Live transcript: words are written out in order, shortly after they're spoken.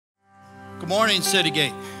Good morning,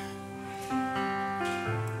 Citygate.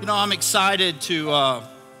 I'm excited to,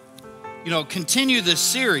 continue this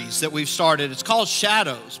series that we've started. It's called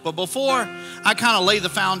Shadows. But before I kind of lay the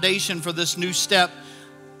foundation for this new step,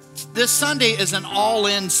 this Sunday is an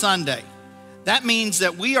all-in Sunday. That means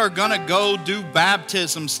that we are going to go do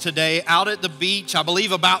baptisms today out at the beach. I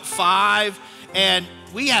believe about 5, and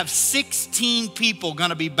we have 16 people going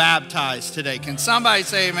to be baptized today. Can somebody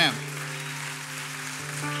say amen?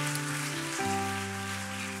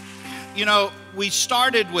 We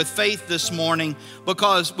started with faith this morning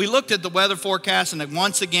because we looked at the weather forecast, and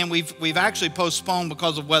once again, we've actually postponed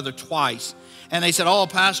because of weather twice. And they said, "Oh,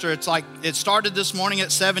 Pastor, it's like it started this morning at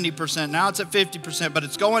 70%. Now it's at 50%, but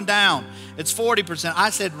it's going down. It's 40%. I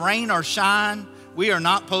said, "Rain or shine, we are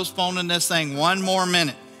not postponing this thing one more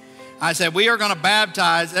minute." I said, "We are going to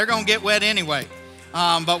baptize. They're going to get wet anyway.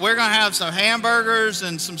 But we're going to have some hamburgers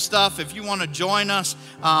and some stuff if you want to join us."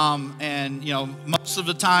 Most of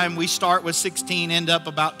the time we start with 16, end up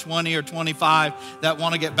about 20 or 25 that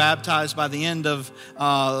want to get baptized by the end of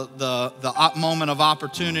the moment of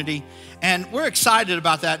opportunity. And we're excited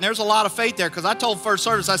about that. And there's a lot of faith there because I told first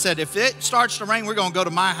service, I said, if it starts to rain, we're going to go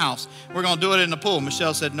to my house. We're going to do it in the pool.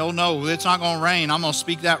 Michelle said, no, it's not going to rain. I'm going to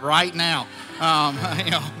speak that right now.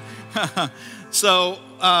 So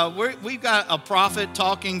we've got a prophet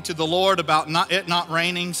talking to the Lord about it not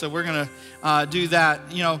raining, so we're going to do that.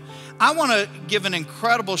 I want to give an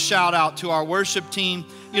incredible shout out to our worship team.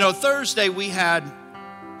 Thursday we had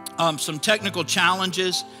some technical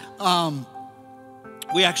challenges.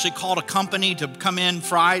 We actually called a company to come in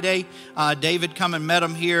Friday. David come and met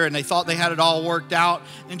them here, and they thought they had it all worked out.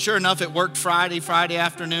 And sure enough, it worked Friday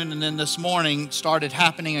afternoon, and then this morning started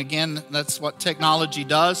happening again. That's what technology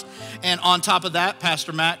does. And on top of that,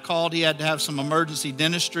 Pastor Matt called. He had to have some emergency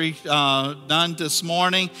dentistry done this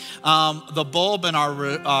morning. The bulb in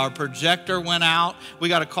our projector went out. We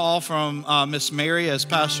got a call from Miss Mary, as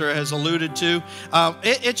Pastor has alluded to.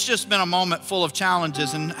 It's just been a moment full of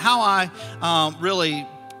challenges, and how I really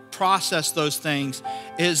process those things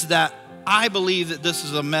is that I believe that this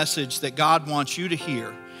is a message that God wants you to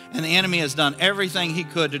hear, and the enemy has done everything he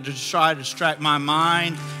could to try to distract my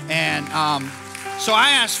mind. And so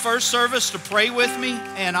I asked first service to pray with me,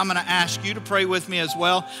 and I'm going to ask you to pray with me as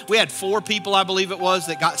well. We had 4 people, I believe it was,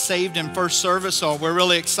 that got saved in first service, so we're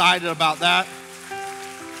really excited about that.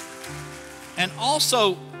 And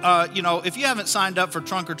also, if you haven't signed up for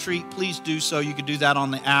Trunk or Treat, please do so. You can do that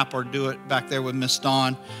on the app or do it back there with Miss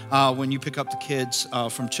Dawn when you pick up the kids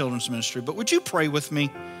from Children's Ministry. But would you pray with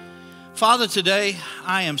me? Father, today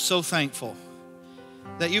I am so thankful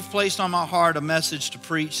that you've placed on my heart a message to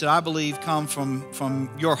preach that I believe come from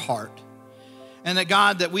your heart. And that,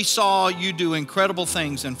 God, that we saw you do incredible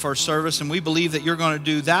things in first service, and we believe that you're going to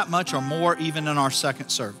do that much or more even in our second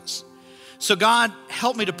service. So God,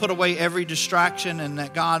 help me to put away every distraction, and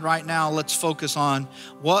that, God, right now, let's focus on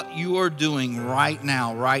what you are doing right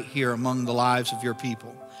now, right here among the lives of your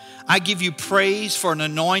people. I give you praise for an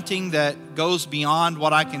anointing that goes beyond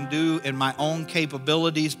what I can do in my own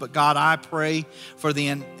capabilities. But God, I pray for the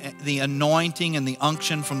anointing and the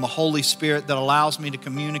unction from the Holy Spirit that allows me to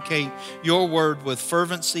communicate your word with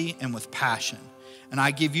fervency and with passion. And I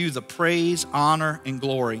give you the praise, honor, and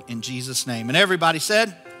glory in Jesus' name. And everybody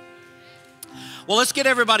said, well, let's get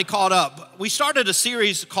everybody caught up. We started a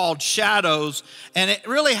series called Shadows, and it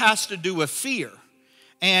really has to do with fear.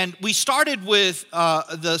 And we started with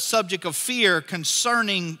the subject of fear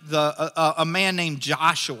concerning a man named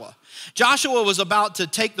Joshua. Joshua was about to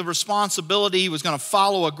take the responsibility. He was going to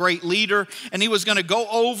follow a great leader, and he was going to go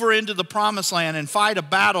over into the promised land and fight a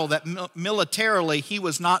battle that militarily he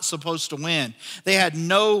was not supposed to win. They had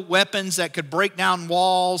no weapons that could break down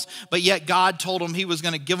walls, but yet God told him he was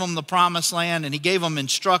going to give them the promised land, and he gave them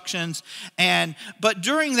instructions. But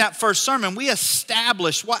during that first sermon, we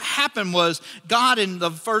established what happened was God in the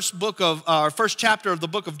first chapter of the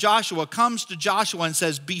book of Joshua comes to Joshua and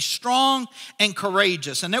says, "Be strong and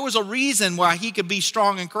courageous." And there was a reason why he could be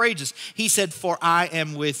strong and courageous. He said, "For I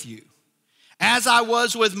am with you. As I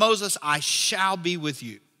was with Moses, I shall be with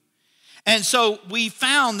you." And so we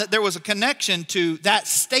found that there was a connection to that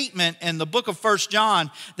statement in the book of 1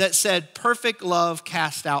 John that said, "Perfect love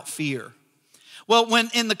casts out fear." Well,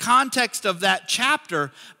 when in the context of that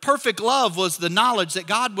chapter, perfect love was the knowledge that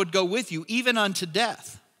God would go with you even unto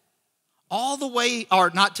death. All the way,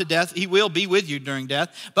 or not to death, he will be with you during death,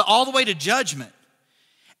 but all the way to judgment.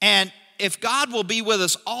 And if God will be with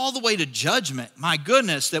us all the way to judgment, my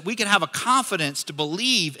goodness, that we can have a confidence to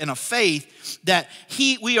believe in a faith that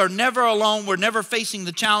we are never alone, we're never facing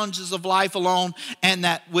the challenges of life alone, and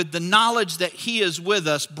that with the knowledge that he is with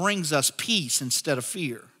us brings us peace instead of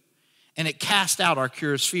fear. and it cast out our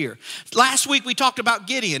curious fear. Last week we talked about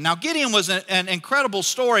Gideon. Now Gideon was an incredible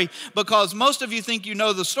story because most of you think you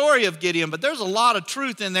know the story of Gideon, but there's a lot of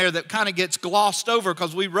truth in there that kind of gets glossed over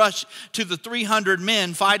because we rush to the 300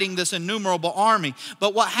 men fighting this innumerable army.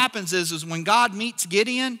 But what happens is when God meets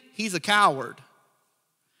Gideon, he's a coward.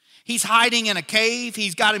 He's hiding in a cave.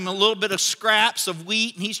 He's got him a little bit of scraps of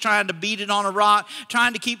wheat, and he's trying to beat it on a rock,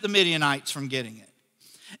 trying to keep the Midianites from getting it.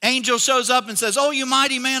 Angel shows up and says, "Oh, you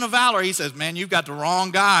mighty man of valor." He says, "Man, you've got the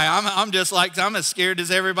wrong guy. I'm as scared as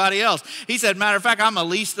everybody else." He said, "Matter of fact, I'm the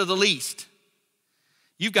least of the least.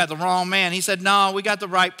 You've got the wrong man." He said, "No, we got the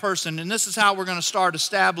right person." And this is how we're going to start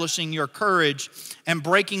establishing your courage and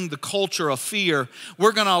breaking the culture of fear.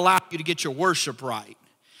 We're going to allow you to get your worship right.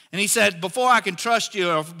 And he said, before I can trust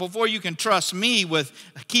you, or before you can trust me with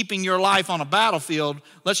keeping your life on a battlefield,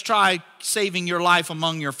 let's try saving your life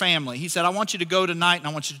among your family. He said, I want you to go tonight and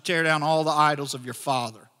I want you to tear down all the idols of your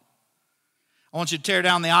father. I want you to tear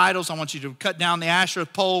down the idols. I want you to cut down the Asherah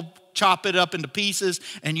pole, chop it up into pieces,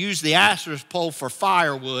 and use the Asherah pole for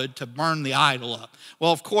firewood to burn the idol up.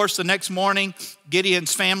 Well, of course, the next morning,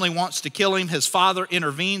 Gideon's family wants to kill him. His father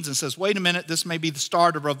intervenes and says, wait a minute, this may be the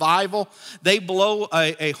start of revival. They blow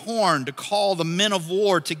a horn to call the men of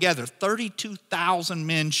war together. 32,000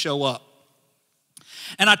 men show up.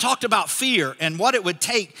 And I talked about fear and what it would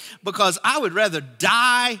take, because I would rather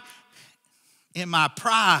die in my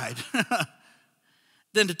pride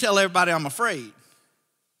than to tell everybody I'm afraid.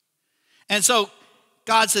 And so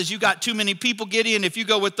God says, you got too many people, Gideon. If you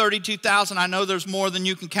go with 32,000, I know there's more than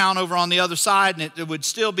you can count over on the other side, and it would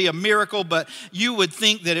still be a miracle, but you would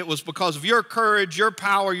think that it was because of your courage, your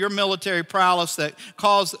power, your military prowess that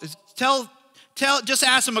caused. Just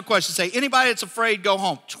ask them a question. Say, anybody that's afraid, go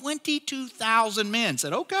home. 22,000 men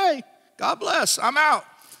said, okay, God bless, I'm out.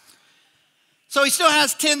 So he still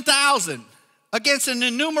has 10,000 against an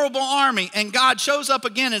innumerable army, and God shows up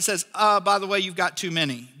again and says, by the way, you've got too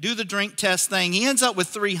many. Do the drink test thing. He ends up with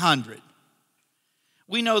 300.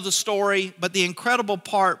 We know the story, but the incredible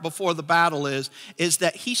part before the battle is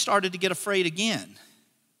that he started to get afraid again.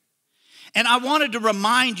 And I wanted to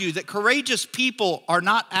remind you that courageous people are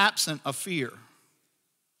not absent of fear.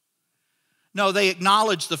 No, they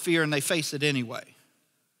acknowledge the fear and they face it anyway.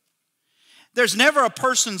 There's never a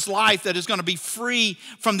person's life that is going to be free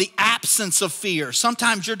from the absence of fear.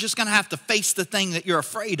 Sometimes you're just going to have to face the thing that you're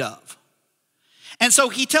afraid of. And so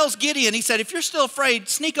he tells Gideon, he said, if you're still afraid,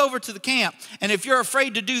 sneak over to the camp. And if you're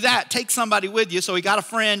afraid to do that, take somebody with you. So he got a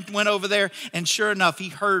friend, went over there, and sure enough, he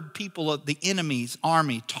heard people of the enemy's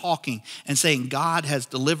army talking and saying, God has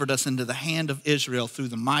delivered us into the hand of Israel through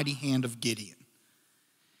the mighty hand of Gideon.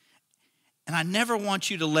 And I never want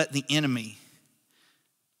you to let the enemy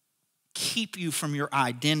keep you from your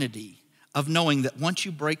identity of knowing that once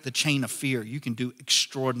you break the chain of fear, you can do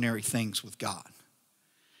extraordinary things with God.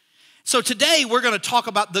 So today we're going to talk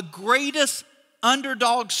about the greatest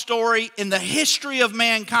underdog story in the history of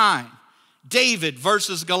mankind. David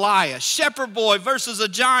versus Goliath. Shepherd boy versus a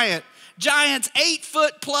giant. Giant's 8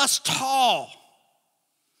 foot plus tall.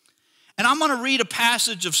 And I'm going to read a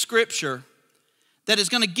passage of scripture that is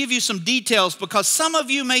going to give you some details, because some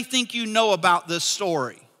of you may think you know about this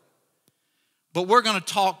story. But we're going to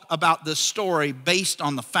talk about this story based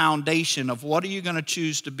on the foundation of what are you going to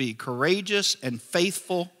choose to be, courageous and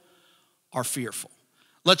faithful or fearful.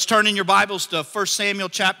 Let's turn in your Bibles to 1 Samuel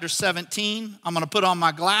chapter 17. I'm going to put on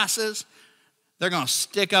my glasses. They're going to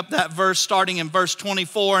stick up that verse starting in verse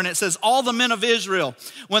 24. And it says, all the men of Israel,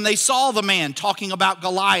 when they saw the man talking about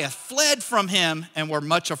Goliath, fled from him and were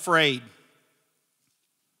much afraid.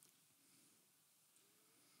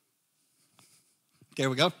 There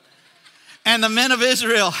we go. And the men of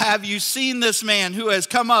Israel, have you seen this man who has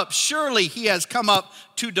come up? Surely he has come up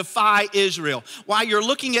to defy Israel. While you're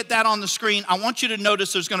looking at that on the screen, I want you to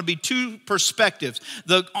notice there's going to be two perspectives.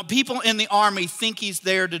 The people in the army think he's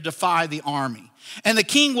there to defy the army. And the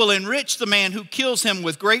king will enrich the man who kills him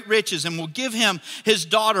with great riches and will give him his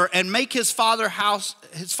daughter and make his father's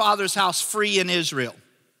house free in Israel.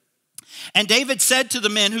 And David said to the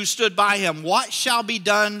men who stood by him, what shall be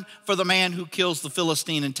done for the man who kills the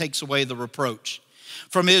Philistine and takes away the reproach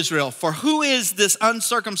from Israel? For who is this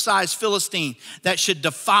uncircumcised Philistine that should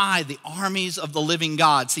defy the armies of the living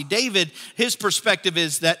God? See, David, his perspective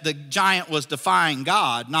is that the giant was defying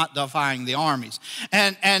God, not defying the armies.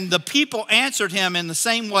 And the people answered him in the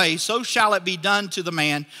same way, so shall it be done to the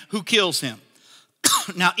man who kills him.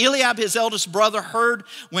 Now Eliab, his eldest brother, heard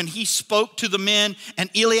when he spoke to the men,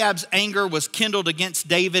 and Eliab's anger was kindled against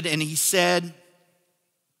David, and he said,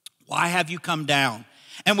 why have you come down?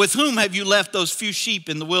 And with whom have you left those few sheep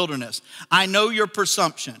in the wilderness? I know your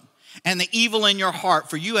presumption. and the evil in your heart,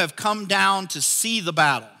 for you have come down to see the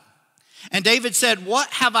battle. And David said, what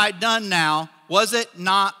have I done now? Was it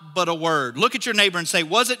not but a word? Look at your neighbor and say,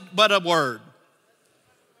 was it but a word?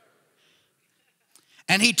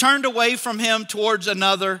 And he turned away from him towards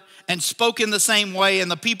another and spoke in the same way,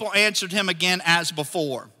 and the people answered him again as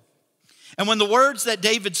before. And when the words that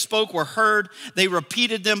David spoke were heard, they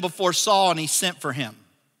repeated them before Saul, and he sent for him.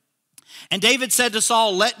 And David said to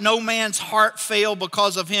Saul, let no man's heart fail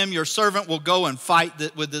because of him. Your servant will go and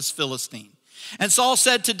fight with this Philistine. And Saul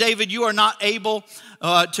said to David, you are not able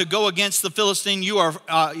to go against the Philistine. You are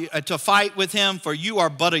to fight with him, for you are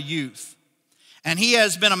but a youth. And he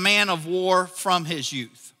has been a man of war from his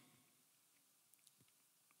youth.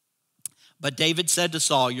 But David said to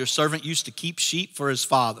Saul, your servant used to keep sheep for his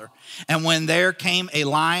father. And when there came a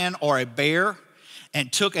lion or a bear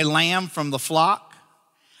and took a lamb from the flock,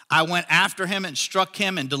 I went after him and struck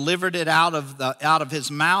him and delivered it out of his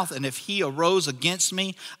mouth. And if he arose against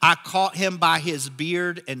me, I caught him by his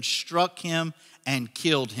beard and struck him and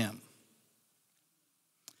killed him.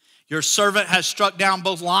 Your servant has struck down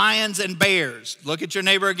both lions and bears. Look at your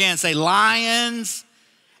neighbor again. Say, lions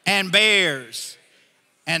and bears.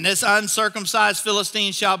 And this uncircumcised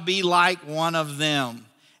Philistine shall be like one of them.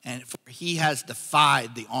 And for he has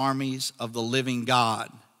defied the armies of the living God.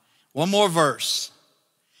 One more verse.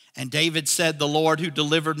 And David said, the Lord who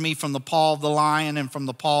delivered me from the paw of the lion and from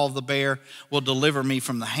the paw of the bear will deliver me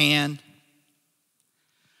from the hand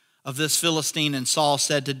of this Philistine. And Saul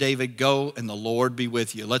said to David, go and the Lord be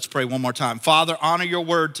with you. Let's pray one more time. Father, honor your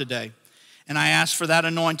word today. And I ask for that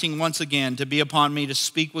anointing once again to be upon me to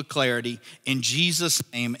speak with clarity in Jesus'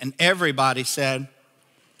 name. And everybody said,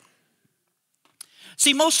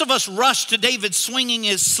 see, most of us rush to David swinging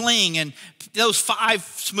his sling and those 5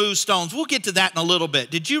 smooth stones. We'll get to that in a little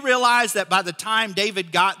bit. Did you realize that by the time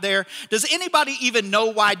David got there, does anybody even know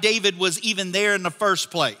why David was even there in the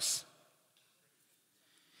first place?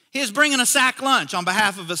 He was bringing a sack lunch on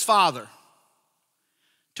behalf of his father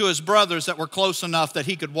to his brothers that were close enough that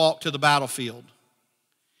he could walk to the battlefield.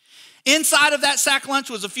 Inside of that sack lunch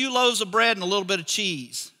was a few loaves of bread and a little bit of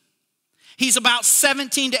cheese. He's about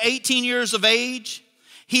 17 to 18 years of age.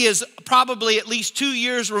 He is probably at least 2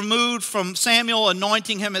 years removed from Samuel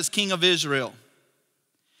anointing him as king of Israel.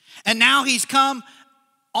 And now he's come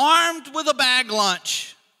armed with a bag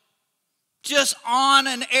lunch, just on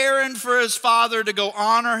an errand for his father to go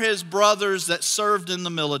honor his brothers that served in the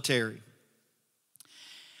military.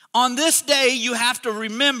 On this day, you have to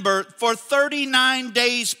remember, for 39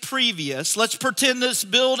 days previous, let's pretend this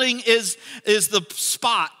building is the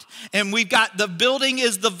spot. And we've got the building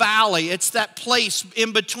is the valley. It's that place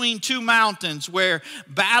in between 2 mountains where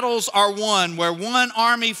battles are won, where one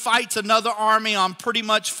army fights another army on pretty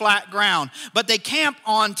much flat ground. But they camp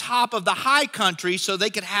on top of the high country so they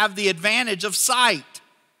could have the advantage of sight.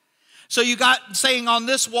 So you got saying on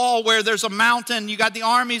this wall where there's a mountain, you got the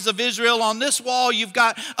armies of Israel. On this wall, you've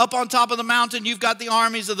got up on top of the mountain, you've got the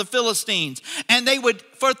armies of the Philistines. And they would,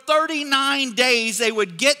 for 39 days, they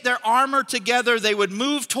would get their armor together. They would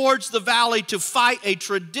move towards the valley to fight a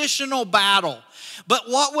traditional battle. But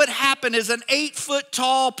what would happen is an 8-foot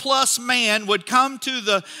tall plus man would come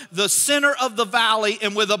to the center of the valley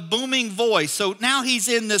and with a booming voice. So now he's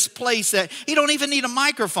in this place that he don't even need a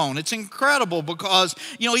microphone. It's incredible because,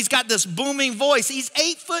 he's got this booming voice. He's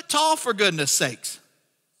 8 foot tall, for goodness sakes.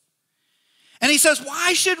 And he says,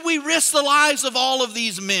 why should we risk the lives of all of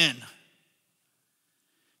these men?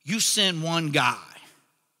 You send one guy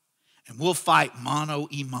and we'll fight mano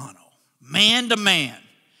a mano, man to man.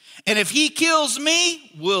 And if he kills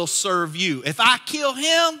me, we'll serve you. If I kill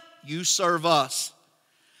him, you serve us.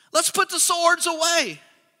 Let's put the swords away.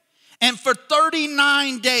 And for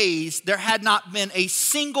 39 days, there had not been a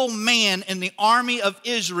single man in the army of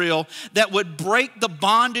Israel that would break the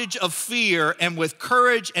bondage of fear and with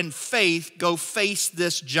courage and faith go face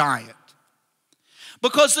this giant.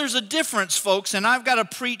 Because there's a difference, folks, and I've got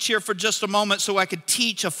to preach here for just a moment so I could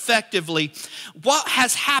teach effectively. What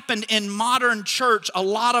has happened in modern church a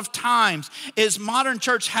lot of times is modern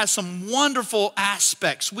church has some wonderful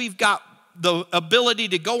aspects. We've got the ability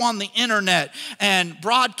to go on the internet and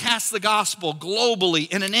broadcast the gospel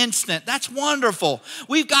globally in an instant. That's wonderful.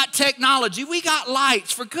 We've got technology. We got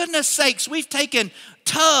lights. For goodness sakes, we've taken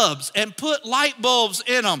tubs and put light bulbs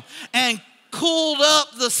in them and cooled up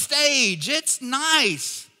the stage. It's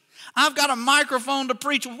nice. I've got a microphone to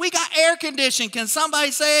preach. We got air conditioning. Can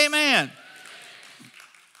somebody say amen?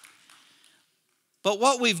 But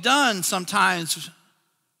what we've done sometimes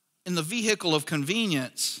in the vehicle of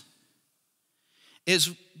convenience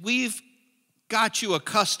is we've got you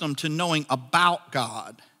accustomed to knowing about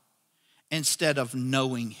God instead of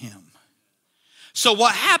knowing him. So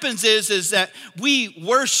what happens is that we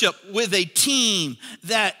worship with a team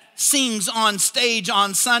that sings on stage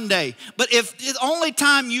on Sunday. But if the only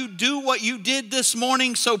time you do what you did this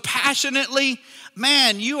morning so passionately,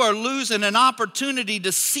 man, you are losing an opportunity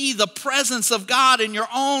to see the presence of God in your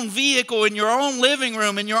own vehicle, in your own living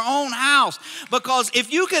room, in your own house. Because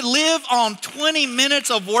if you could live on 20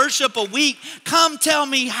 minutes of worship a week, come tell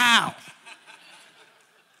me how.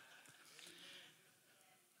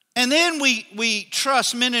 And then we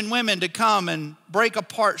trust men and women to come and break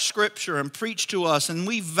apart Scripture and preach to us. And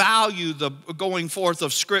we value the going forth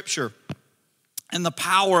of Scripture and the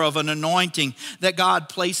power of an anointing that God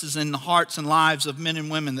places in the hearts and lives of men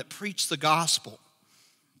and women that preach the gospel.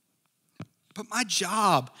 But my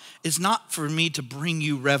job is not for me to bring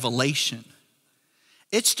you revelation.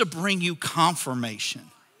 It's to bring you confirmation.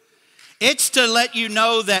 It's to let you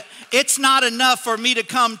know that it's not enough for me to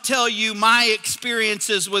come tell you my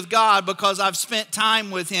experiences with God because I've spent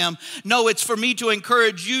time with him. No, it's for me to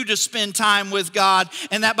encourage you to spend time with God,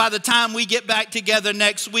 and that by the time we get back together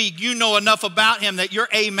next week, you know enough about him that you're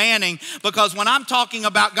amening. Because when I'm talking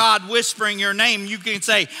about God whispering your name, you can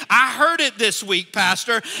say, I heard it this week,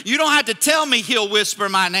 Pastor. You don't have to tell me he'll whisper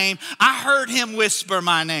my name. I heard him whisper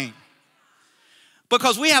my name.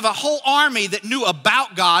 Because we have a whole army that knew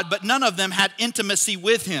about God, but none of them had intimacy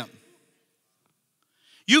with him.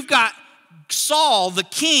 You've got Saul, the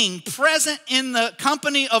king, present in the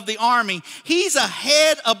company of the army. He's a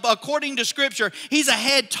head, according to Scripture, he's a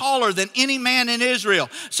head taller than any man in Israel.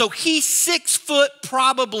 So he's 6 foot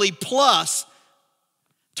probably plus,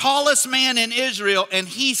 tallest man in Israel, and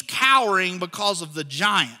he's cowering because of the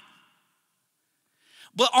giant.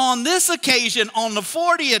 But on this occasion, on the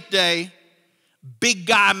 40th day, big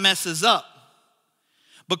guy messes up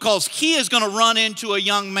because he is going to run into a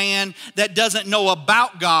young man that doesn't know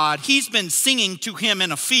about God. He's been singing to him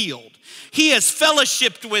in a field. He has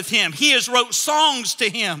fellowshipped with him. He has wrote songs to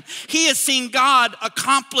him. He has seen God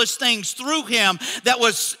accomplish things through him that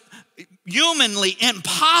was humanly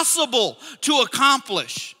impossible to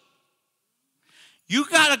accomplish. You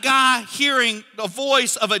got a guy hearing the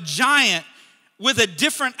voice of a giant with a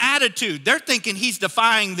different attitude. They're thinking he's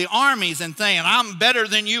defying the armies and saying, I'm better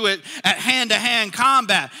than you at hand-to-hand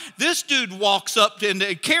combat. This dude walks up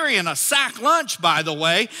carrying a sack lunch, by the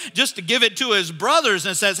way, just to give it to his brothers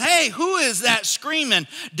and says, hey, who is that screaming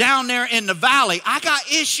down there in the valley? I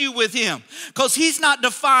got issue with him because he's not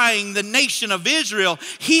defying the nation of Israel.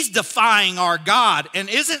 He's defying our God. And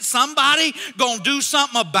isn't somebody going to do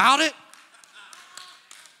something about it?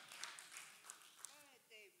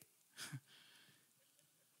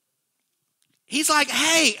 He's like,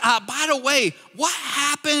 hey, by the way, what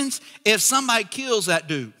happens if somebody kills that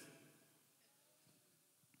dude?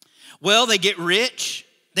 Well, they get rich.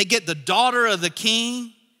 They get the daughter of the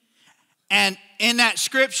king. And in that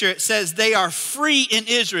scripture, it says they are free in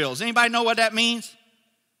Israel. Does anybody know what that means?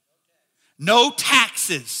 No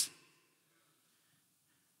taxes.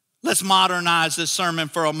 Let's modernize this sermon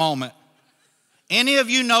for a moment. Any of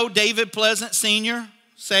you know David Pleasant Sr.?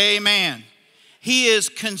 Say amen. He is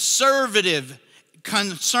conservative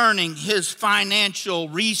concerning his financial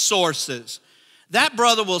resources. That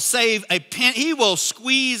brother will save a penny. He will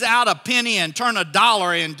squeeze out a penny and turn a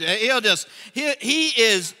dollar into. He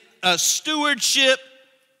is a stewardship,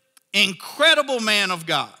 incredible man of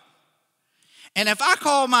God. And if I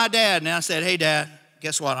call my dad and I said, hey, Dad,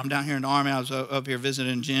 guess what? I'm down here in the army. I was up here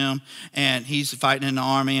visiting Jim, and he's fighting in the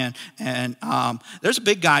army. And there's a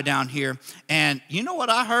big guy down here. And you know what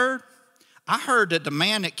I heard? I heard that the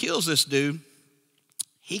man that kills this dude,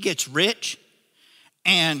 he gets rich,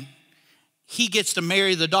 and he gets to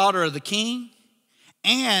marry the daughter of the king,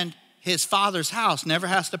 and his father's house never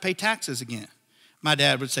has to pay taxes again. My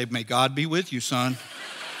dad would say, may God be with you, son.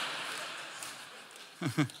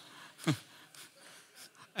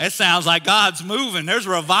 That sounds like God's moving. There's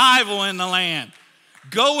revival in the land.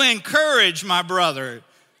 Go encourage my brother.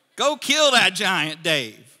 Go kill that giant,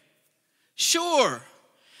 Dave. Sure.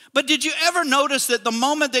 But did you ever notice that the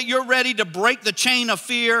moment that you're ready to break the chain of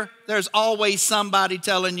fear, there's always somebody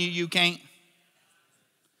telling you you can't?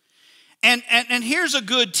 And here's a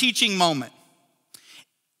good teaching moment.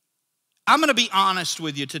 I'm going to be honest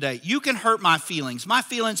with you today. You can hurt my feelings. My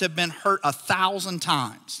feelings have been hurt 1,000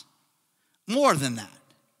 times. More than that.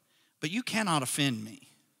 But you cannot offend me.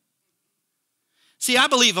 See, I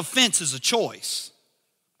believe offense is a choice.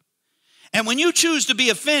 And when you choose to be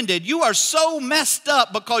offended, you are so messed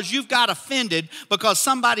up because you've got offended because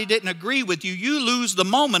somebody didn't agree with you. You lose the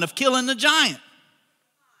moment of killing the giant.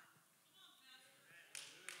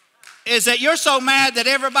 is that you're so mad that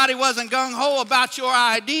everybody wasn't gung-ho about your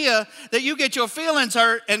idea that you get your feelings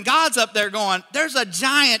hurt, and God's up there going, there's a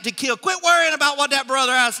giant to kill. Quit worrying about what that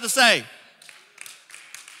brother has to say.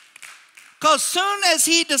 Because soon as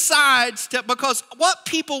he decides to, because what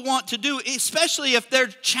people want to do, especially if they're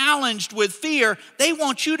challenged with fear, they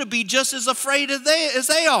want you to be just as afraid as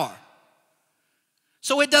they are.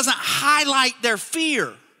 So it doesn't highlight their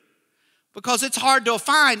fear, because it's hard to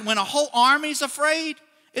find. When a whole army's afraid,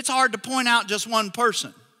 it's hard to point out just one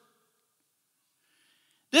person.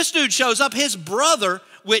 This dude shows up, his brother,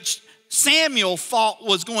 which Samuel thought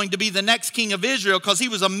was going to be the next king of Israel because he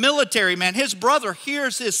was a military man. His brother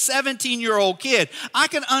hears his 17-year-old kid. I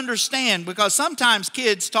can understand, because sometimes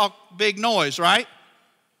kids talk big noise, right?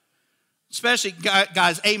 Especially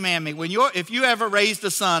guys, amen me. If you ever raised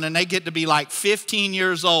a son and they get to be like 15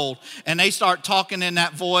 years old and they start talking in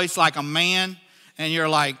that voice like a man, and you're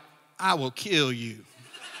like, I will kill you.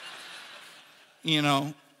 You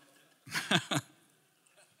know.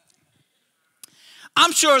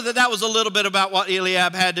 I'm sure that was a little bit about what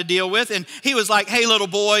Eliab had to deal with. And he was like, hey, little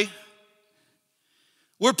boy,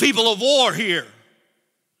 we're people of war here.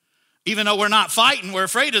 Even though we're not fighting, we're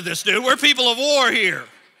afraid of this dude. We're people of war here.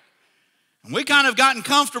 And we kind of gotten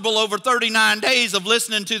comfortable over 39 days of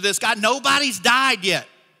listening to this guy. Nobody's died yet.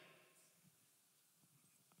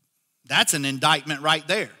 That's an indictment right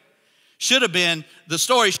there. The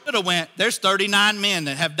story should have went, there's 39 men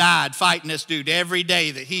that have died fighting this dude every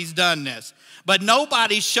day that he's done this. But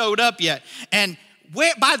nobody showed up yet. And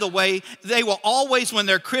by the way, they will always, when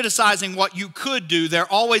they're criticizing what you could do,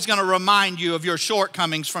 they're always going to remind you of your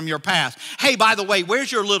shortcomings from your past. Hey, by the way,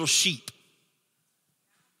 where's your little sheep?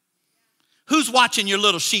 Who's watching your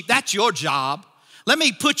little sheep? That's your job. Let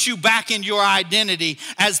me put you back in your identity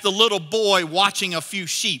as the little boy watching a few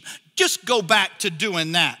sheep. Just go back to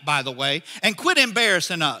doing that, by the way, and quit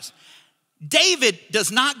embarrassing us. David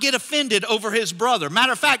does not get offended over his brother.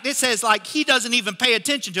 Matter of fact, it says like he doesn't even pay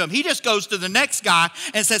attention to him. He just goes to the next guy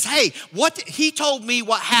and says, hey, he told me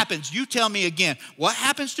what happens. You tell me again. What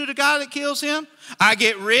happens to the guy that kills him? I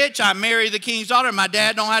get rich, I marry the king's daughter, and my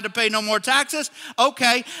dad don't have to pay no more taxes?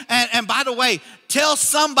 Okay, and by the way, tell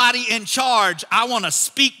somebody in charge I want to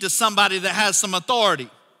speak to somebody that has some authority.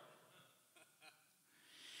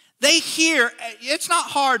 It's not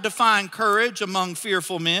hard to find courage among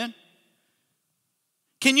fearful men.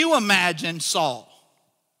 Can you imagine Saul?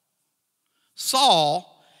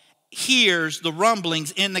 Saul hears the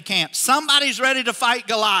rumblings in the camp. Somebody's ready to fight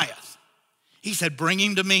Goliath. He said, bring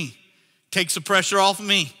him to me. Takes the pressure off of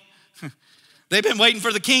me. They've been waiting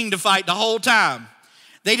for the king to fight the whole time.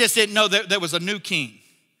 They just didn't know that there was a new king.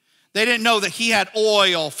 They didn't know that he had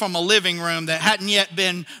oil from a living room that hadn't yet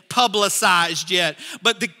been publicized yet.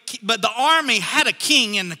 But the army had a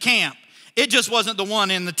king in the camp. It just wasn't the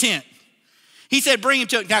one in the tent. He said, bring him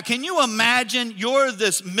to it. Now, can you imagine you're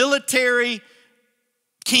this military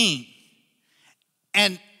king,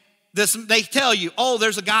 and they tell you, oh,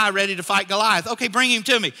 there's a guy ready to fight Goliath. Okay, bring him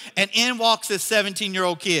to me. And in walks this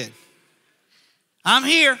 17-year-old kid. I'm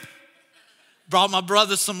here. Brought my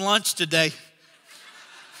brother some lunch today.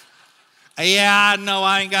 Yeah, I know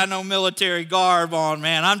I ain't got no military garb on,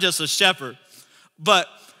 man. I'm just a shepherd. But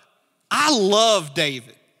I love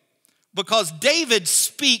David, because David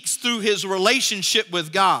speaks through his relationship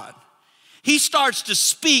with God. He starts to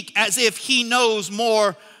speak as if he knows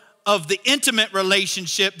more of the intimate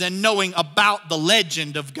relationship than knowing about the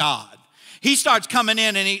legend of God. He starts coming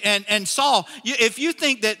in, and Saul, if you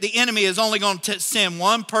think that the enemy is only going to send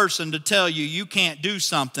one person to tell you you can't do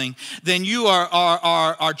something, then you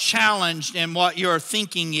are challenged in what your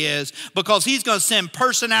thinking is, because he's going to send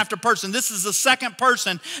person after person. This is the second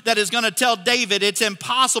person that is going to tell David it's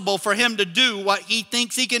impossible for him to do what he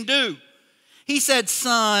thinks he can do. He said,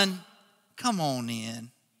 son, come on in.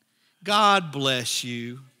 God bless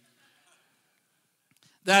you.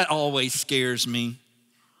 That always scares me.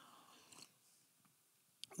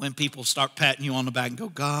 When people start patting you on the back and go,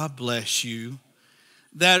 God bless you,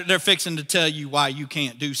 they're fixing to tell you why you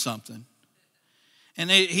can't do something. And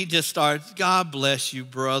he just starts, God bless you,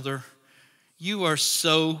 brother. You are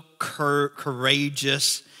so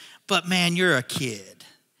courageous, but man, you're a kid.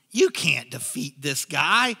 You can't defeat this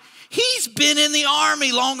guy. He's been in the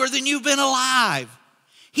army longer than you've been alive.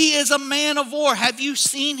 He is a man of war. Have you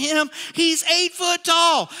seen him? He's 8 foot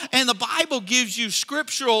tall. And the Bible gives you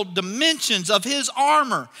scriptural dimensions of his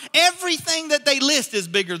armor. Everything that they list is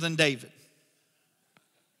bigger than David.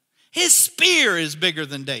 His spear is bigger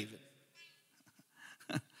than David.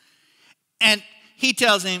 And he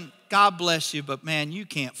tells him, God bless you, but man, you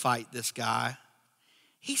can't fight this guy.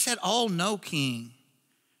 He said, oh no, king.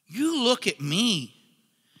 You look at me.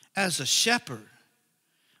 as a shepherd.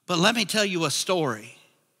 But let me tell you a story.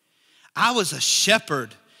 I was a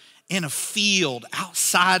shepherd in a field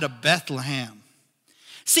outside of Bethlehem.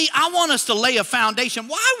 See, I want us to lay a foundation.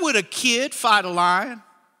 Why would a kid fight a lion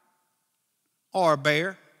or a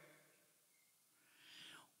bear?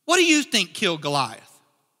 What do you think killed Goliath?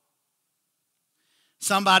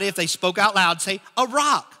 Somebody, if they spoke out loud, say, a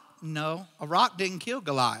rock. No, a rock didn't kill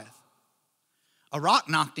Goliath. A rock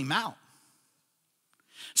knocked him out.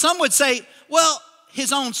 Some would say, well,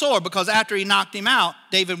 his own sword, because after he knocked him out,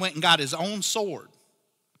 David went and got his own sword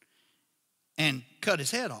and cut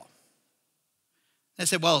his head off. They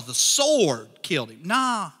said, well, the sword killed him.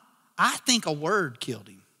 Nah, I think a word killed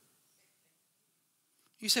him.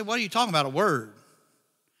 You say, what are you talking about, a word?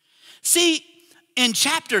 See, in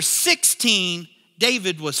chapter 16,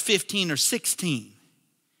 David was 15 or 16.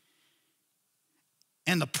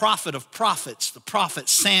 And the prophet of prophets, the prophet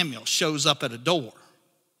Samuel, shows up at a door.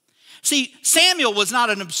 See, Samuel was not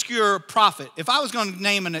an obscure prophet. If I was going to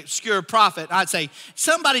name an obscure prophet, I'd say,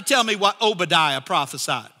 somebody tell me what Obadiah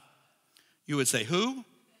prophesied. You would say, who?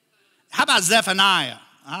 How about Zephaniah?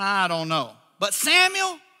 I don't know. But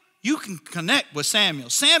Samuel, you can connect with Samuel.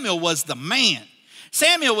 Samuel was the man.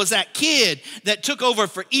 Samuel was that kid that took over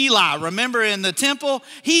for Eli. Remember in the temple?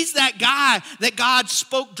 He's that guy that God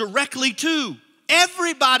spoke directly to.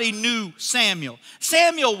 Everybody knew Samuel.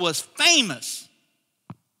 Samuel was famous.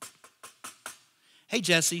 Hey,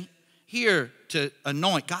 Jesse, here to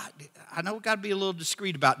anoint. God, I know we've got to be a little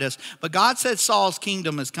discreet about this, but God said Saul's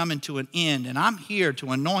kingdom is coming to an end, and I'm here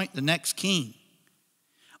to anoint the next king.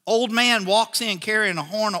 Old man walks in carrying a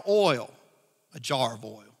horn of oil, a jar of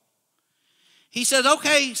oil. He says,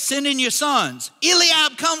 okay, send in your sons.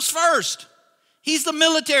 Eliab comes first. He's the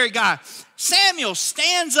military guy. Samuel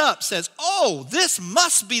stands up, says, oh, this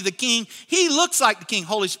must be the king. He looks like the king.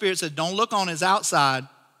 Holy Spirit says, don't look on his outside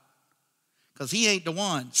because he ain't the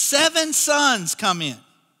one. 7 sons come in.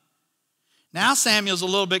 Now Samuel's a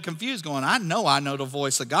little bit confused going, I know the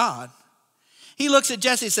voice of God. He looks at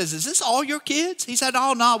Jesse and says, is this all your kids? He said,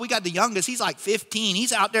 oh, no, we got the youngest. He's like 15.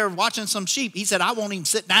 He's out there watching some sheep. He said, I won't even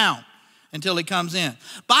sit down until he comes in.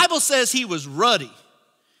 Bible says he was ruddy,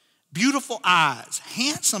 beautiful eyes,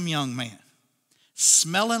 handsome young man,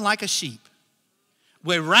 smelling like a sheep,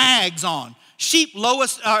 with rags on.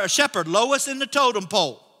 Shepherd lowest in the totem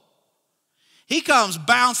pole. He comes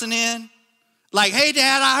bouncing in like, hey,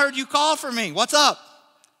 Dad, I heard you call for me. What's up?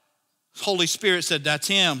 Holy Spirit said, that's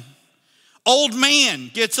him. Old man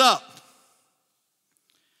gets up.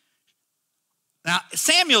 Now,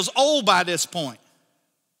 Samuel's old by this point.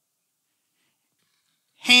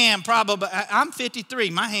 Hand probably, I'm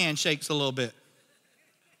 53, my hand shakes a little bit.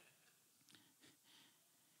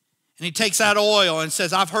 And he takes out oil and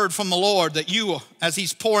says, I've heard from the Lord that you, as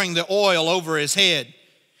he's pouring the oil over his head,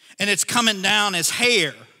 and it's coming down his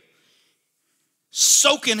hair,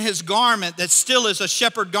 soaking his garment that still is a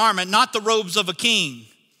shepherd garment, not the robes of a king.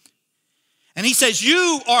 And he says,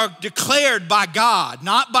 you are declared by God,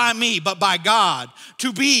 not by me, but by God,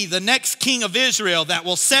 to be the next king of Israel that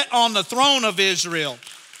will sit on the throne of Israel.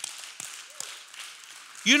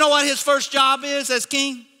 You know what his first job is as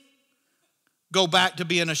king? Go back to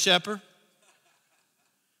being a shepherd.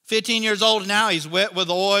 15 years old now, he's wet with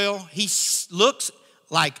oil. He looks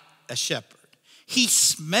like a shepherd. He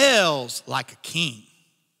smells like a king.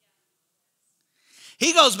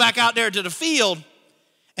 He goes back out there to the field,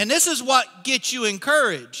 and this is what gets you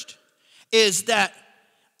encouraged, is that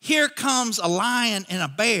here comes a lion and a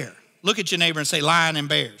bear. Look at your neighbor and say, lion and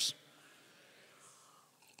bears.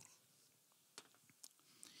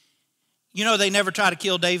 You know they never try to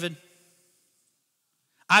kill David?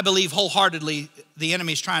 I believe wholeheartedly the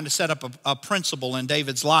enemy's trying to set up a principle in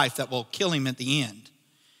David's life that will kill him at the end.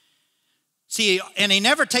 See, and he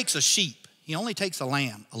never takes a sheep. He only takes a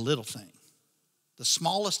lamb, a little thing, the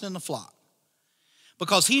smallest in the flock.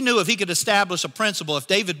 Because he knew if he could establish a principle, if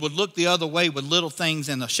David would look the other way with little things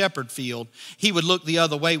in the shepherd field, he would look the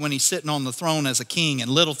other way when he's sitting on the throne as a king, and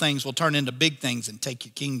little things will turn into big things and take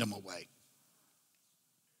your kingdom away.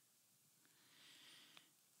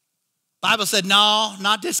 Bible said, no,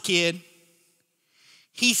 not this kid.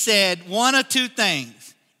 He said one of two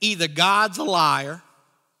things. Either God's a liar.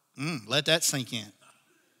 Let that sink in.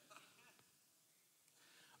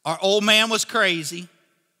 Our old man was crazy.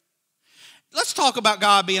 Let's talk about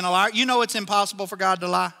God being a liar. You know it's impossible for God to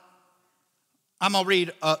lie. I'm going to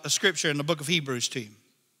read a scripture in the book of Hebrews to you.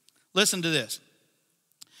 Listen to this.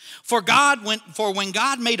 For when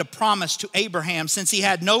God made a promise to Abraham, since he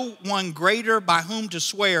had no one greater by whom to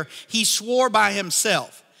swear, he swore by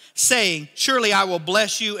himself, saying, surely I will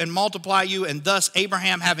bless you and multiply you. And thus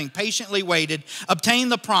Abraham, having patiently waited,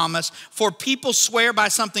 obtained the promise. For people swear by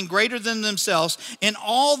something greater than themselves. In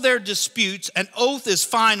all their disputes, an oath is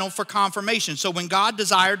final for confirmation. So when God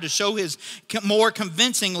desired to show his more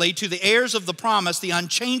convincingly to the heirs of the promise the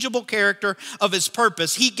unchangeable character of his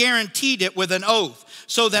purpose, he guaranteed it with an oath,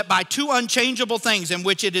 so that by two unchangeable things in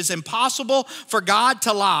which it is impossible for God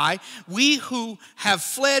to lie, we who have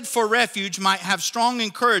fled for refuge might have strong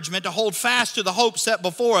encouragement to hold fast to the hope set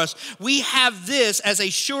before us. We have this as a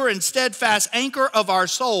sure and steadfast anchor of our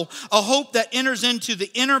soul, a hope that enters into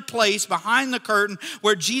the inner place behind the curtain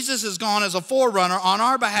where Jesus has gone as a forerunner on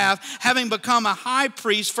our behalf, having become a high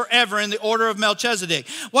priest forever in the order of Melchizedek.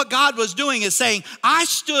 What God was doing is saying, I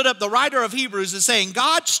stood up, the writer of Hebrews is saying,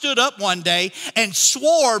 God stood up one day and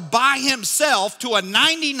swore by himself to a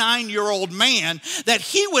 99-year-old man that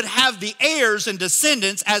he would have the heirs and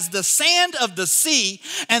descendants as the sand of the sea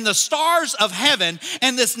and the stars of heaven.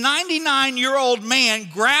 And this 99-year-old man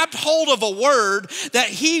grabbed hold of a word that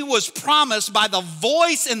he was promised by the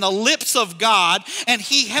voice in the lips of God, and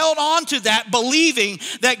he held on to that, believing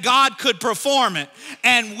that God could perform it.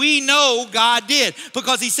 And we know God did,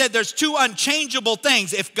 because he said there's two unchangeable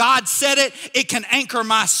things. If God said it, it can anchor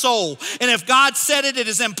my soul. And if God said it, it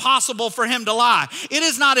is impossible for him to lie. It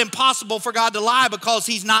is not impossible for God to lie because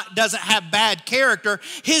he doesn't have bad character.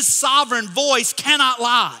 His sovereign voice cannot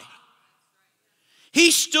lie.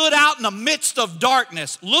 He stood out in the midst of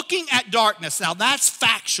darkness, looking at darkness. Now that's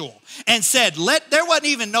factual. And said, there wasn't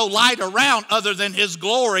even no light around other than his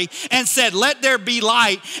glory. And said, let there be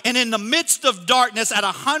light. And in the midst of darkness at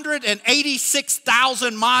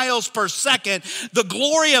 186,000 miles per second, the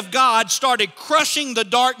glory of God started crushing the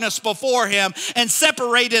darkness before him and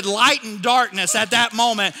separated light and darkness at that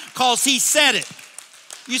moment, because he said it.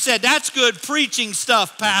 You said, that's good preaching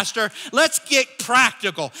stuff, Pastor. Let's get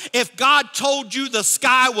practical. If God told you the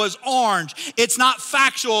sky was orange, it's not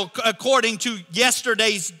factual according to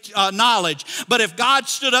yesterday's knowledge. But if God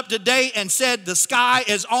stood up today and said the sky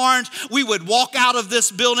is orange, we would walk out of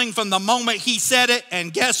this building from the moment he said it,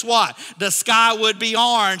 and guess what? The sky would be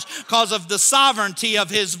orange because of the sovereignty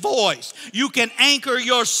of his voice. You can anchor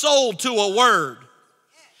your soul to a word.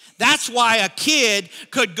 That's why a kid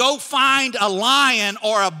could go find a lion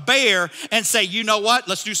or a bear and say, you know what,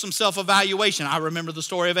 let's do some self-evaluation. I remember the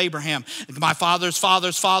story of Abraham. My father's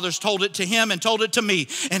fathers told it to him and told it to me.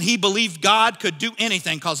 And he believed God could do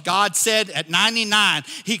anything, because God said at 99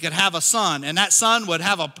 he could have a son. And that son would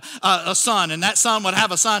have a son. And that son would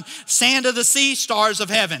have a son. Sand of the sea, stars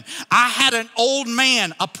of heaven. I had an old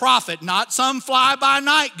man, a prophet, not some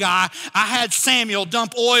fly-by-night guy. I had Samuel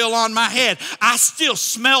dump oil on my head. I still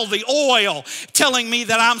smell the oil telling me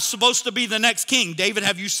that I'm supposed to be the next king. David,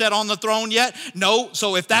 have you sat on the throne yet? No.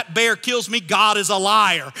 So if that bear kills me, God is a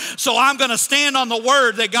liar. So I'm going to stand on the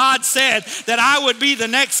word that God said that I would be the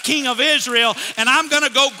next king of Israel, and I'm going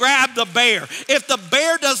to go grab the bear. If the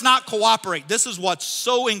bear does not cooperate, this is what's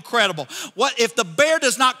so incredible. What if the bear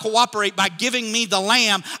does not cooperate by giving me the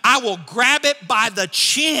lamb? I will grab it by the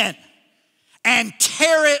chin and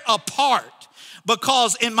tear it apart.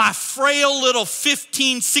 Because in my frail little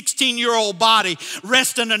 15, 16-year-old body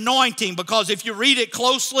rests an anointing. Because if you read it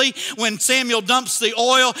closely, when Samuel dumps the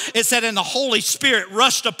oil, it said, and the Holy Spirit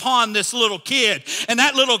rushed upon this little kid. And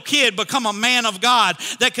that little kid become a man of God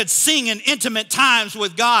that could sing in intimate times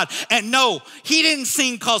with God. And no, he didn't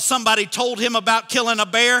sing because somebody told him about killing a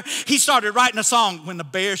bear. He started writing a song. When the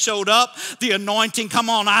bear showed up, the anointing, come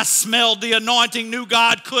on, I smelled the anointing, knew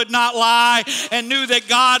God could not lie, and knew that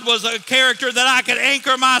God was a character that I could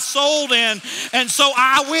anchor my soul in. And so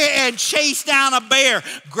I went and chased down a bear,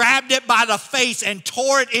 grabbed it by the face and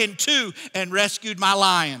tore it in two and rescued my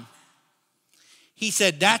lion. He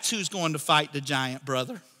said, that's who's going to fight the giant,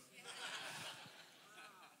 brother.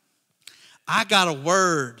 I got a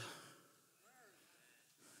word.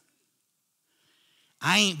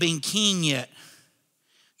 I ain't been king yet.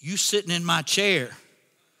 You sitting in my chair.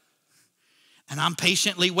 And I'm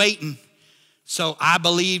patiently waiting. So I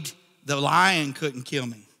believed the lion couldn't kill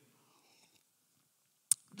me.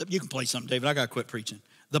 You can play something, David. I got to quit preaching.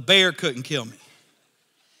 The bear couldn't kill me.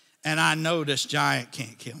 And I know this giant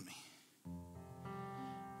can't kill me.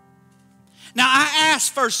 Now, I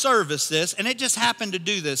asked first service this, and it just happened to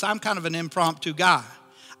do this. I'm kind of an impromptu guy.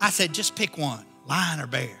 I said, just pick one, lion or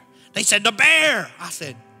bear. They said, the bear. I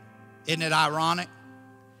said, isn't it ironic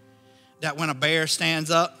that when a bear stands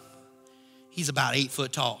up, he's about 8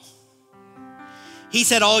 foot tall? He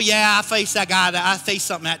said, oh yeah, I faced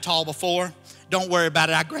something that tall before. Don't worry about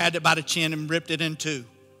it. I grabbed it by the chin and ripped it in two.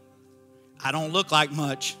 I don't look like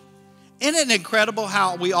much. Isn't it incredible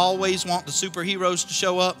how we always want the superheroes to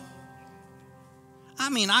show up? I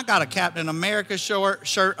mean, I got a Captain America shirt,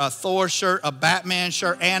 a Thor shirt, a Batman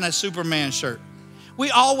shirt, and a Superman shirt. We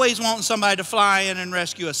always want somebody to fly in and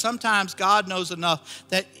rescue us. Sometimes God knows enough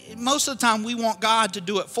that most of the time we want God to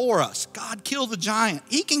do it for us. God, kill the giant.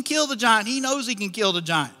 He can kill the giant. He knows he can kill the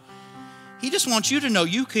giant. He just wants you to know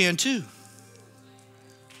you can too.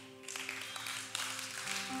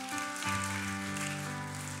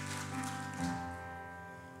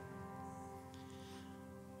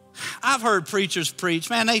 I've heard preachers preach.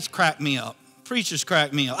 Man, they crack me up. Preachers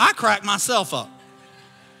crack me up. I crack myself up.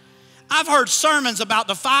 I've heard sermons about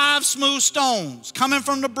the 5 smooth stones coming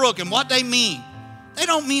from the brook and what they mean. They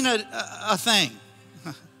don't mean a thing.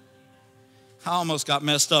 I almost got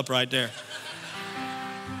messed up right there.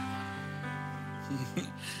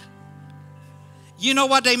 You know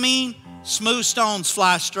what they mean? Smooth stones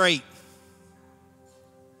fly straight.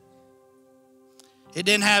 It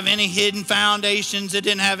didn't have any hidden foundations. It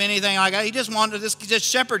didn't have anything like that. He just wanted this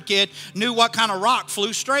shepherd kid knew what kind of rock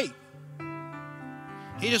flew straight.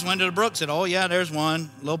 He just went to the brook and said, oh, yeah, there's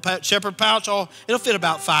one. Little shepherd pouch. Oh, it'll fit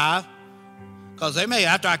about 5. Because they may,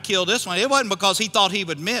 after I kill this one, it wasn't because he thought he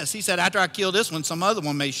would miss. He said, after I kill this one, some other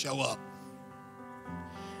one may show up.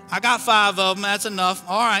 I got 5 of them. That's enough.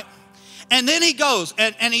 All right. And then he goes,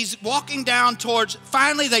 and he's walking down towards,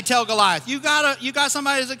 finally they tell Goliath, you got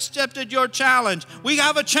somebody who's accepted your challenge. We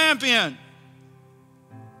have a champion.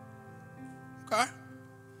 Okay.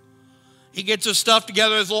 He gets his stuff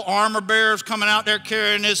together. His little armor bearer's coming out there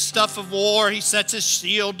carrying his stuff of war. He sets his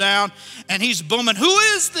shield down, and he's booming, who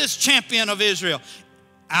is this champion of Israel?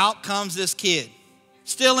 Out comes this kid,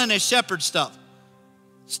 still in his shepherd stuff,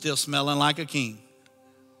 still smelling like a king.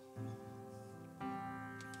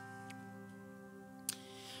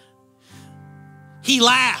 He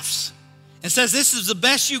laughs and says, this is the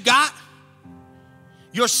best you got?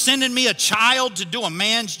 You're sending me a child to do a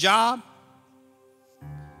man's job?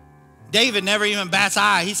 David never even bats an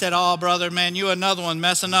eye. He said, oh, brother, man, you another one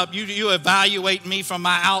messing up. You evaluate me from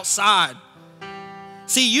my outside.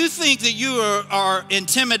 See, you think that you are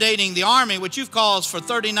intimidating the army, which you've caused for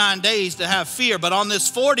 39 days to have fear. But on this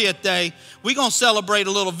 40th day, we're going to celebrate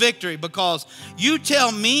a little victory because you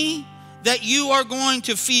tell me that you are going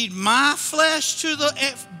to feed my flesh to the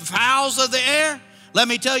fowls of the air? Let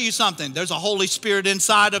me tell you something. There's a Holy Spirit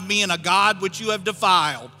inside of me and a God which you have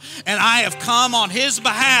defiled. And I have come on his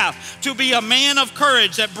behalf to be a man of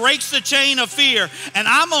courage that breaks the chain of fear. And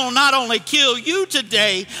I'm going to not only kill you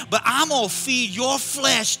today, but I'm going to feed your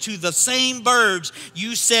flesh to the same birds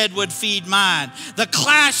you said would feed mine. The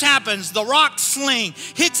clash happens. The rock sling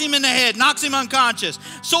hits him in the head, knocks him unconscious.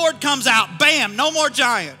 Sword comes out. Bam, no more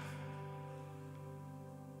giant.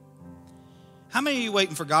 How many of you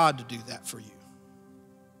waiting for God to do that for you?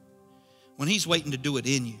 When he's waiting to do it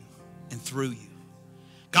in you and through you.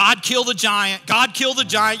 God kill the giant. God kill the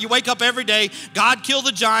giant. You wake up every day. God kill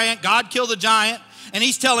the giant. God kill the giant. And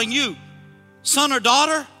he's telling you, son or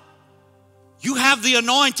daughter, you have the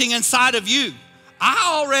anointing inside of you.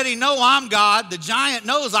 I already know I'm God. The giant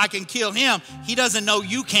knows I can kill him. He doesn't know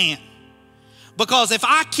you can. Because if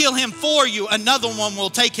I kill him for you, another one will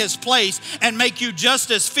take his place and make you just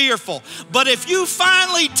as fearful. But if you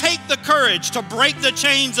finally take the courage to break the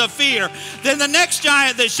chains of fear, then the next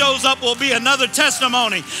giant that shows up will be another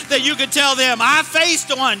testimony that you can tell them, I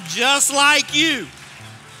faced one just like you.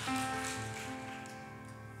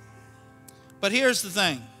 But here's the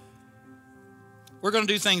thing. We're going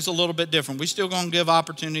to do things a little bit different. We're still going to give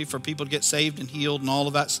opportunity for people to get saved and healed and all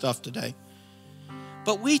of that stuff today.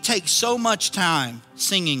 But we take so much time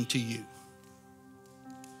singing to you.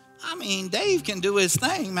 I mean, Dave can do his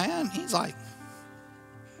thing, man. He's like,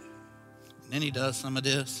 and then he does some of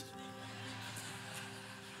this.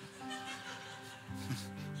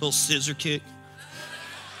 Little scissor kick.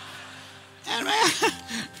 And man,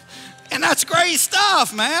 and that's great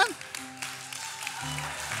stuff, man.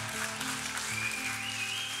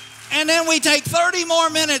 And then we take 30 more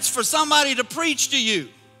minutes for somebody to preach to you.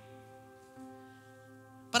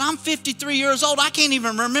 But I'm 53 years old. I can't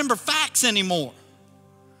even remember facts anymore.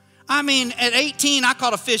 I mean, at 18, I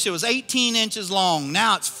caught a fish. It was 18 inches long.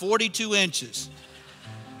 Now it's 42 inches.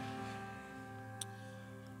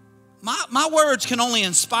 My words can only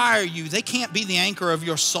inspire you. They can't be the anchor of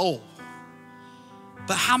your soul.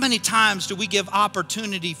 But how many times do we give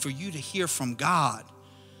opportunity for you to hear from God?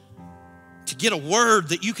 To get a word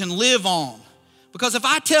that you can live on. Because if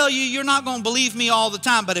I tell you, you're not going to believe me all the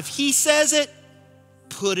time. But if he says it,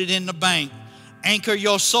 put it in the bank. Anchor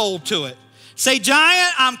your soul to it. Say,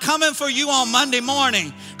 giant, I'm coming for you on Monday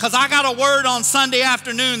morning because I got a word on Sunday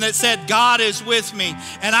afternoon that said God is with me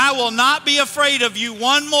and I will not be afraid of you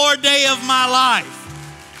one more day of my life.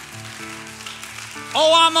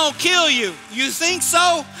 Oh, I'm going to kill you. You think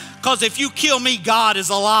so? Because if you kill me, God is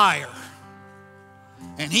a liar.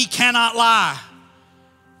 And he cannot lie.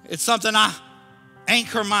 It's something I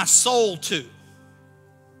anchor my soul to.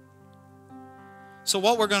 So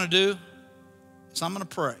what we're going to do is I'm going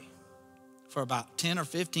to pray for about 10 or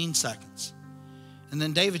 15 seconds. And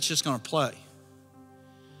then David's just going to play.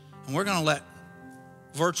 And we're going to let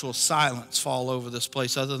virtual silence fall over this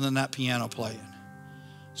place other than that piano playing.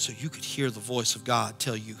 So you could hear the voice of God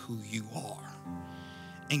tell you who you are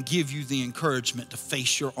and give you the encouragement to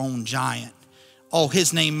face your own giant. Oh,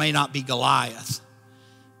 his name may not be Goliath,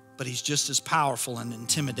 but he's just as powerful and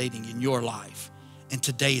intimidating in your life. And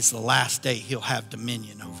today is the last day he'll have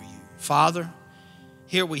dominion over you. Father,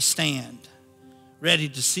 here we stand, ready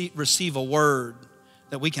to receive a word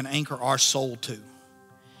that we can anchor our soul to.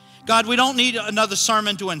 God, we don't need another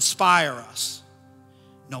sermon to inspire us.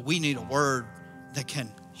 No, we need a word that can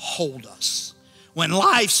hold us. When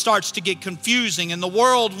life starts to get confusing and the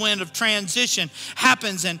whirlwind of transition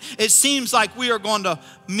happens and it seems like we are going to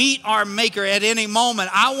meet our Maker at any moment,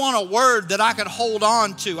 I want a word that I could hold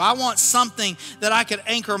on to. I want something that I could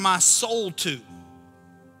anchor my soul to.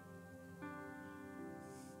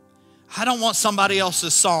 I don't want somebody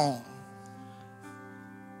else's song.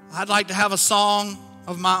 I'd like to have a song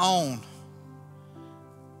of my own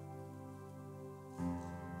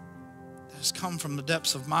that has come from the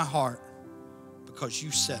depths of my heart because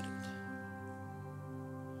you said it.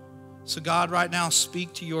 So God, right now,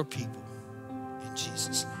 speak to your people in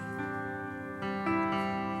Jesus' name.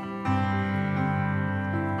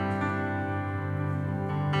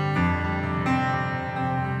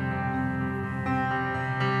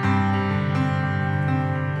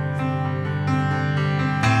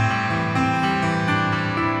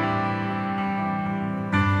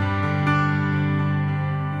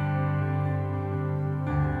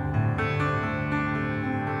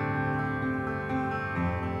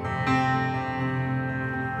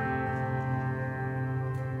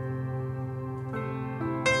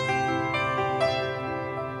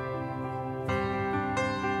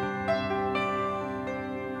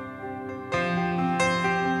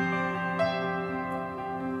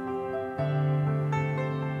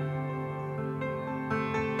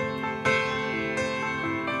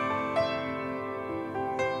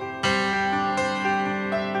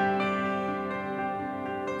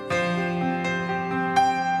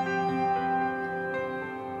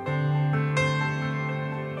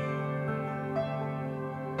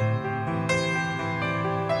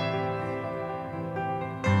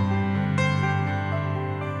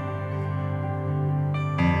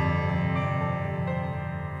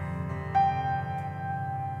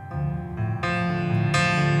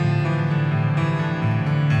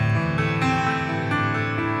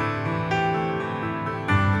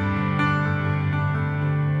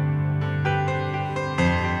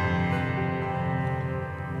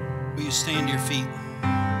 Stand to your feet.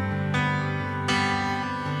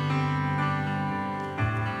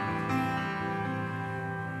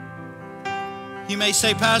 You may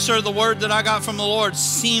say, Pastor, the word that I got from the Lord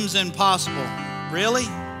seems impossible. Really?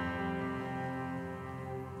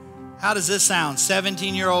 How does this sound?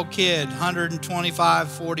 17-year-old kid,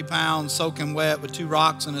 125, 40 pounds, soaking wet with 2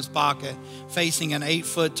 rocks in his pocket, facing an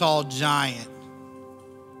 8-foot-tall giant,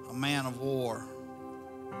 a man of war.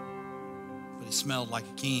 But he smelled like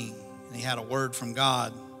a king. And he had a word from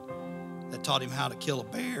God that taught him how to kill a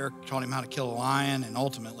bear, taught him how to kill a lion, and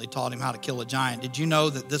ultimately taught him how to kill a giant. Did you know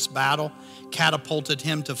that this battle catapulted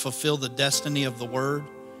him to fulfill the destiny of the word?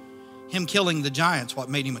 Him killing the giant's what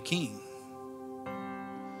made him a king.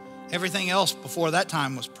 Everything else before that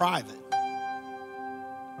time was private.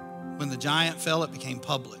 When the giant fell, it became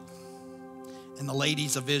public. And the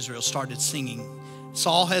ladies of Israel started singing,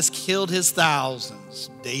 Saul has killed his thousands,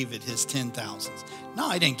 David his 10,000s. No,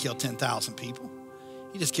 he didn't kill 10,000 people.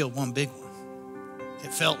 He just killed one big one.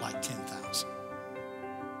 It felt like 10,000.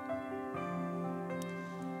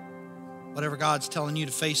 Whatever God's telling you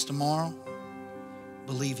to face tomorrow,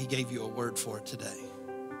 believe he gave you a word for it today.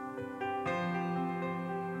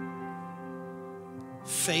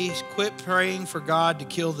 Quit praying for God to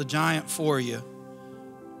kill the giant for you.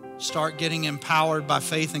 Start getting empowered by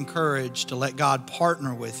faith and courage to let God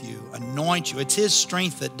partner with you, anoint you. It's his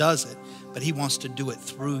strength that does it, but he wants to do it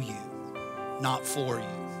through you, not for you.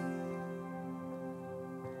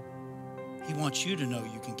 He wants you to know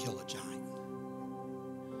you can kill a giant.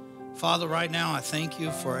 Father, right now I thank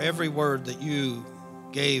you for every word that you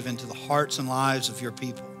gave into the hearts and lives of your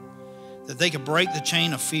people, that they could break the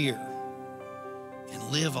chain of fear and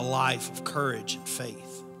live a life of courage and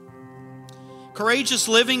faith. Courageous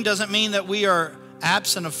living doesn't mean that we are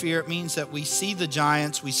absent of fear. It means that we see the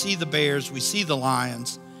giants, we see the bears, we see the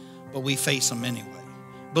lions, but we face them anyway,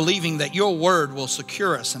 believing that your word will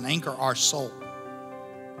secure us and anchor our soul.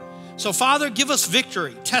 So, Father, give us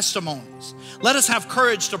victory, testimonies. Let us have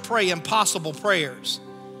courage to pray impossible prayers,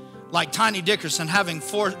 like Tiny Dickerson having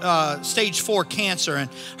stage 4 cancer and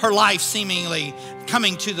her life seemingly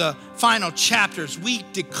coming to the final chapters. We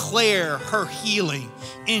declare her healing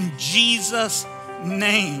in Jesus'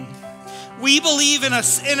 name. We believe in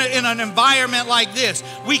an environment like this,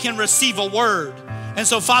 we can receive a word. And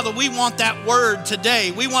so, Father, we want that word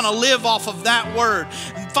today. We want to live off of that word.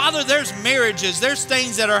 And Father, there's marriages, there's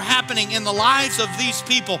things that are happening in the lives of these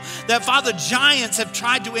people that, Father, giants have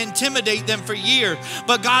tried to intimidate them for years.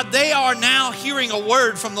 But God, they are now hearing a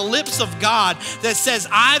word from the lips of God that says,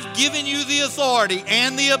 I've given you the authority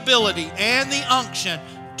and the ability and the unction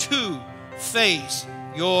to face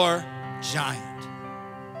your giant.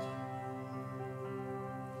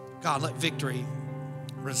 God, let victory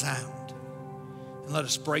resound. And let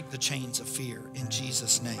us break the chains of fear in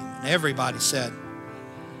Jesus' name. And everybody said,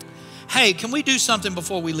 hey, can we do something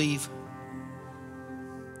before we leave?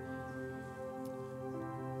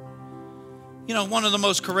 You know, one of the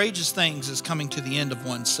most courageous things is coming to the end of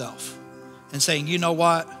oneself and saying, you know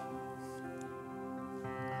what?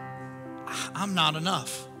 I'm not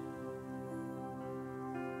enough.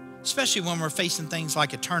 Especially when we're facing things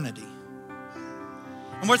like eternity.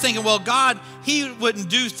 And we're thinking, well, God, he wouldn't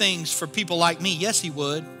do things for people like me. Yes, he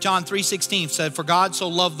would. John 3:16 said, for God so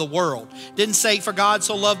loved the world. Didn't say for God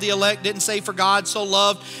so loved the elect. Didn't say for God so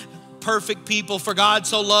loved perfect people. For God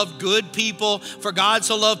so loved good people. For God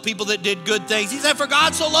so loved people that did good things. He said, for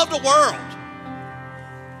God so loved the world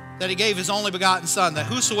that he gave his only begotten Son, that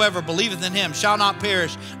whosoever believeth in him shall not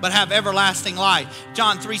perish, but have everlasting life.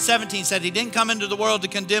 John 3:17 said he didn't come into the world to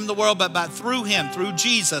condemn the world, but through him, through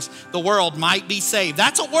Jesus, the world might be saved.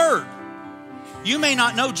 That's a word. You may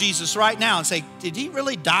not know Jesus right now and say, did he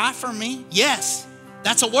really die for me? Yes,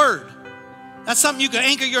 that's a word. That's something you can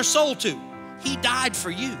anchor your soul to. He died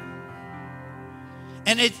for you.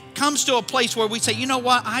 And it comes to a place where we say, you know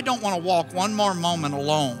what? I don't want to walk one more moment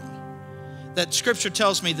alone. That scripture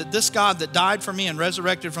tells me that this God that died for me and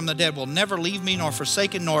resurrected from the dead will never leave me nor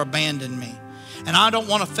forsaken nor abandon me. And I don't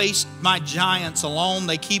want to face my giants alone.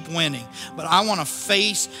 They keep winning. But I want to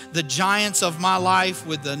face the giants of my life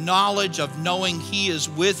with the knowledge of knowing he is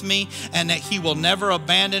with me and that he will never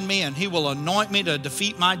abandon me and he will anoint me to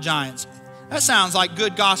defeat my giants. That sounds like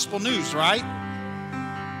good gospel news, right?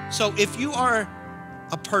 So if you are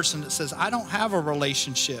a person that says, I don't have a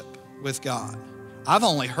relationship with God, I've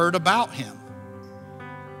only heard about him,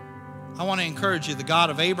 I want to encourage you, the God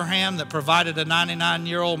of Abraham that provided a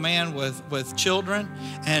 99-year-old man with children,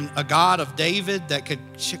 and a God of David that could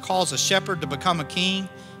cause a shepherd to become a king,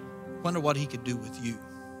 wonder what he could do with you.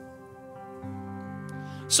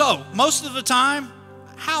 So, most of the time,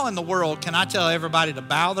 how in the world can I tell everybody to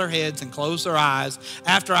bow their heads and close their eyes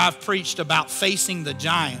after I've preached about facing the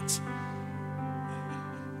giants?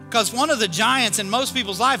 Because one of the giants in most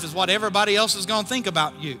people's life is what everybody else is going to think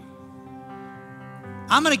about you.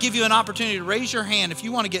 I'm going to give you an opportunity to raise your hand if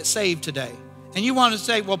you want to get saved today. And you want to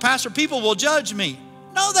say, well, Pastor, people will judge me.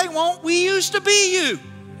 No, they won't. We used to be you.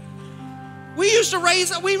 We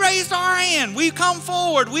raised our hand. We come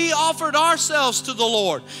forward. We offered ourselves to the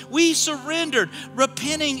Lord. We surrendered.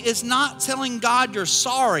 Repenting is not telling God you're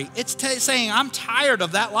sorry. It's saying I'm tired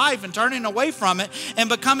of that life and turning away from it and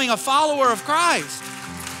becoming a follower of Christ.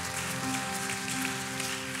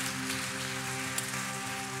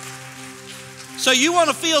 So you want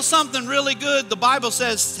to feel something really good? The Bible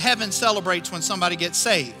says heaven celebrates when somebody gets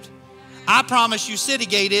saved. I promise you City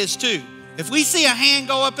Gate is too. If we see a hand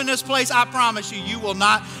go up in this place, I promise you, you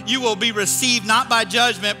will be received not by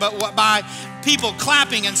judgment, but by people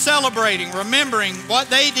clapping and celebrating, remembering what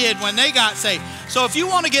they did when they got saved. So if you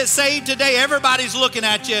want to get saved today, everybody's looking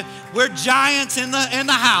at you. We're giants in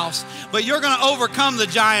the house, but you're going to overcome the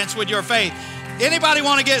giants with your faith. Anybody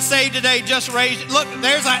want to get saved today? Just raise it. Look,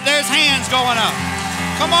 there's hands going up.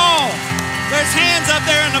 Come on. There's hands up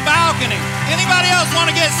there in the balcony. Anybody else want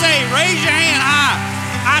to get saved? Raise your hand high.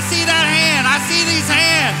 I see that hand. I see these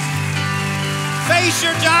hands. Face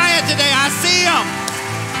your giant today. I see them.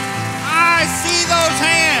 I see those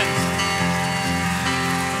hands.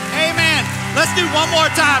 Amen. Let's do one more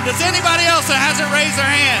time. Does anybody else that hasn't raised their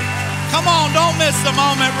hand? Come on, don't miss the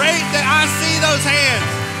moment. I see those hands.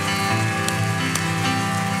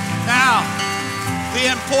 Now, the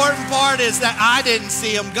The important part is that I didn't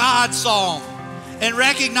see him, God saw him. And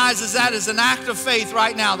recognizes that as an act of faith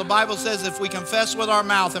right now. The Bible says if we confess with our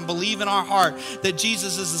mouth and believe in our heart that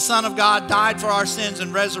Jesus is the Son of God, died for our sins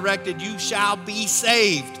and resurrected, you shall be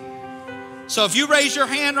saved. So if you raise your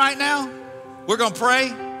hand right now, we're going to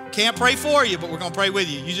pray. Can't pray for you, but we're going to pray with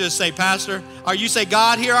you. You just say, Pastor, or you say,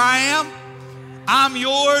 God, here I am. I'm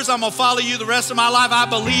yours. I'm going to follow you the rest of my life. I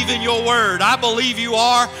believe in your word. I believe you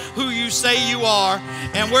are who you say you are.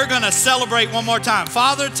 And we're going to celebrate one more time.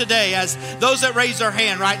 Father, today, as those that raise their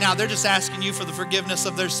hand right now, they're just asking you for the forgiveness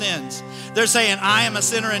of their sins. They're saying, I am a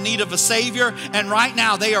sinner in need of a Savior. And right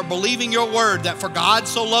now, they are believing your word that for God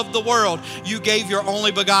so loved the world, you gave your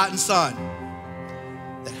only begotten Son.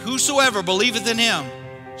 That whosoever believeth in him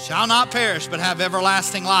shall not perish, but have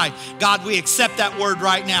everlasting life. God, we accept that word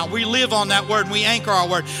right now. We live on that word and we anchor our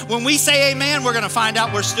word. When we say amen, we're going to find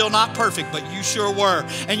out we're still not perfect, but you sure were.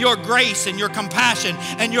 And your grace and your compassion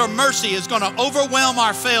and your mercy is going to overwhelm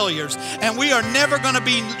our failures. And we are never going to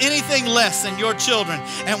be anything less than your children.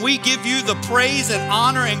 And we give you the praise and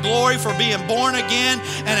honor and glory for being born again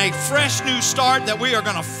and a fresh new start, that we are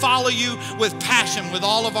going to follow you with passion, with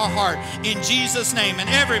all of our heart. In Jesus' name. And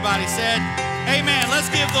everybody said, amen. Let's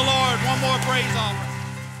give the Lord one more praise offering.